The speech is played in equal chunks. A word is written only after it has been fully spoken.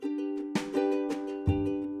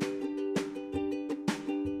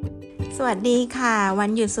สวัสดีค่ะวัน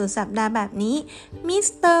หยุดสุดสัปดาห์แบบนี้มิส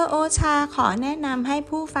เตอร์โอชาขอแนะนำให้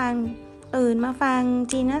ผู้ฟังตื่นมาฟัง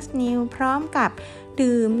Jenuz นิวพร้อมกับ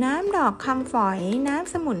ดื่มน้ำดอกคำฝอยน้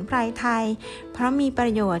ำสมุนไพรไทยเพราะมีปร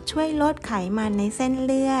ะโยชน์ช่วยลดไขมันในเส้นเ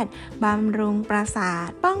ลือดบำรุงประสาท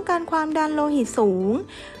ป้องกันความดันโลหิตสูง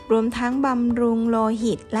รวมทั้งบำรุงโล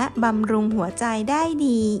หิตและบำรุงหัวใจได้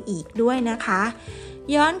ดีอีกด้วยนะคะ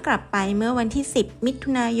ย้อนกลับไปเมื่อวันที่10มิถุ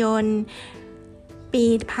นายนปี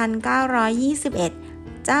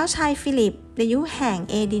1921เจ้าชายฟิลิปดยุคแห่ง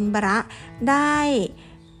เอดินบะระได้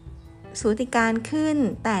สูติการขึ้น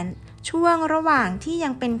แต่ช่วงระหว่างที่ยั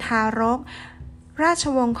งเป็นทารกราช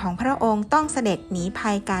วงศ์ของพระองค์ต้องเสด็จหนี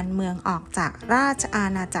ภัยการเมืองออกจากราชอา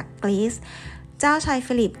ณาจักรกรีซเจ้าชาย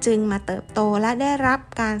ฟิลิปจึงมาเติบโตและได้รับ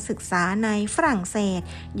การศึกษาในฝรั่งเศส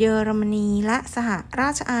เยอรมนีและสหรา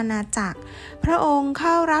ชอาณาจักรพระองค์เ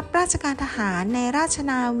ข้ารับราชการทหารในราช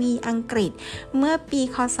นาวีอังกฤษเมื่อปี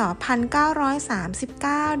ค.ศ.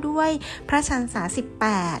 1939ด้วยพระชรรษา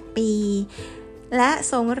18 ปีและ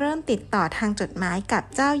ทรงเริ่มติดต่อทางจดหมายกับ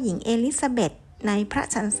เจ้าหญิงเอลิซาเบธในพระ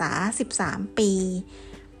ชรรษา13 ปี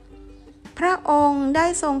พระองค์ได้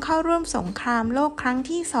ทรงเข้าร่วมสงครามโลกครั้ง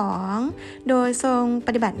ที่2โดยทรงป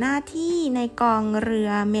ฏิบัติหน้าที่ในกองเรือ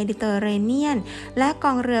เมดิเตอร์เรเนียนและก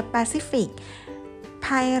องเรือแปซิฟิกภ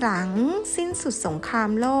ายหลังสิ้นสุดสงคราม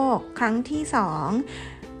โลกครั้งที่2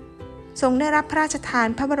ทรงได้รับพระราชทาน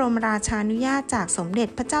พระบรมราชานุญาตจากสมเด็จ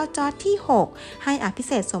พระเจ้าจอร์จที่6ให้อภิเ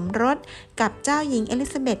ษกสมรสกับเจ้าหญิงเอลิ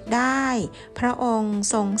ซาเบธได้พระองค์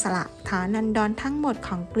ทรงสละฐานันดรทั้งหมดข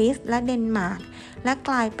องกรีซและเดนมาร์กและก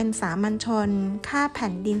ลายเป็นสามัญชนข้าแผ่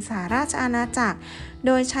นดินสหราชอาณาจักรโ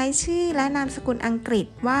ดยใช้ชื่อและนามสกุลอังกฤษ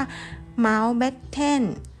ว่าเมาท์แบตเทน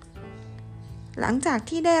หลังจาก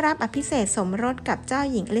ที่ได้รับอภิเษกสมรสกับเจ้า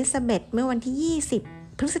หญิงเอลิซาเบธเมื่อวันที่20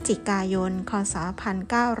พฤศจิกายน ค.ศ.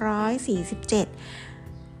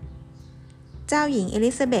 1947เจ้าหญิงเอ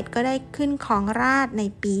ลิซาเบธก็ได้ขึ้นครองราชย์ใน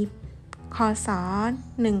ปี ค.ศ. 1952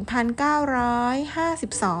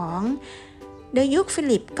 โดยยุคฟิ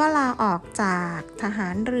ลิปก็ลาออกจากทหา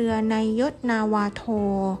รเรือในยศนาวาโท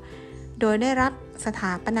โดยได้รับสถ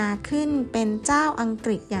าปนาขึ้นเป็นเจ้าอังก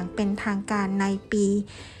ฤษอย่างเป็นทางการในปี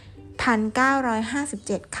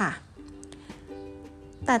 1957 ค่ะ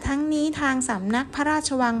แต่ทั้งนี้ทางสำนักพระราช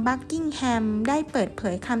วังบักกิงแฮมได้เปิดเผ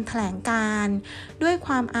ยคำแถลงการณ์ด้วยค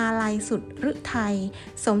วามอาลัยสุดฤทัย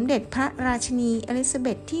สมเด็จพระราชินีเอลิซาเบ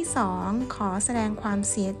ธที่2ขอแสดงความ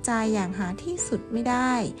เสียใจอย่างหาที่สุดไม่ไ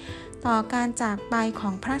ด้ต่อการจากไปขอ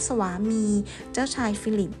งพระสวามีเจ้าชาย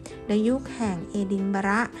ฟิลิปในยุคแห่งเอดินบะ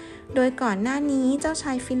ระโดยก่อนหน้านี้เจ้าช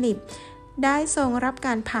ายฟิลิปได้ทรงรับก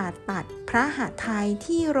ารผ่าตัดพระหฤทัย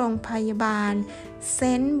ที่โรงพยาบาลเซ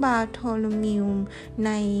นต์บาร์โทโลมิวใ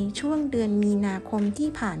นช่วงเดือนมีนาคมที่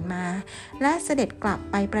ผ่านมาและเสด็จกลับ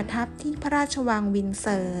ไปประทับที่พระราชวังวินเซ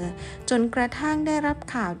อร์จนกระทั่งได้รับ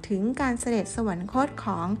ข่าวถึงการเสด็จสวรรคตข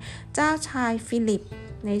องเจ้าชายฟิลิป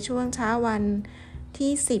ในช่วงเช้าวัน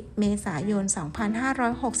ที่10 เมษายน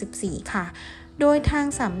 2564 ค่ะโดยทาง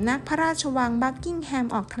สำนักพระราชวังบักกิงแฮม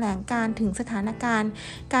ออกแถลงการถึงสถานการณ์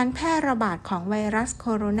การแพร่ระบาดของไวรัสโค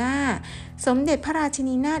โรนาสมเด็จพระราชิ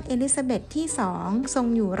นีนาถเอลิซาเบธที่2ทรง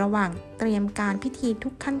อยู่ระหว่างเตรียมการพิธีทุ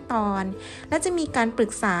กขั้นตอนและจะมีการปรึ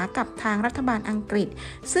กษากับทางรัฐบาลอังกฤษ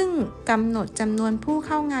ซึ่งกำหนดจำนวนผู้เ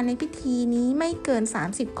ข้างานในพิธีนี้ไม่เกิน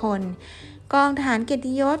30 คนกองทหารเกียร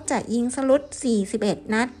ติยศจะยิงสลุด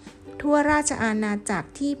41 นัดทั่วราชอาณาจักร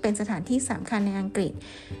ที่เป็นสถานที่สำคัญในอังกฤษ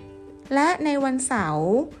และในวันเสา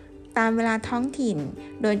ร์ตามเวลาท้องถิ่น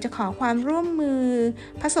โดยจะขอความร่วมมือ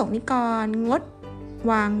พระสงฆ์นิกรงด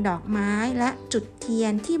วางดอกไม้และจุดเทีย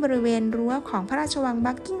นที่บริเวณรั้วของพระราชวัง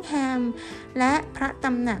บักกิงแฮมและพระต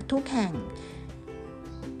ำหนักทุกแห่ง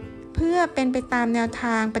เพื่อเป็นไปตามแนวท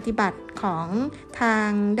างปฏิบัติของทาง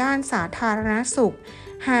ด้านสาธารณสุข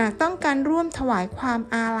หากต้องการร่วมถวายความ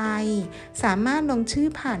อาลัยสามารถลงชื่อ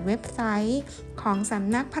ผ่านเว็บไซต์ของส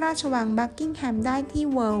ำนักพระราชวังบักกิงแฮมได้ที่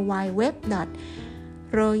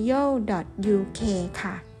worldwide.royal.uk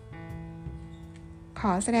ค่ะข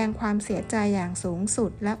อแสดงความเสียใจอย่างสูงสุ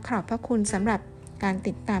ดและขอบพระคุณสำหรับการ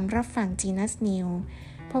ติดตามรับฟัง Jenuz News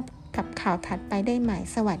พบกับข่าวถัดไปได้ใหม่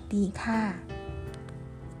สวัสดีค่ะ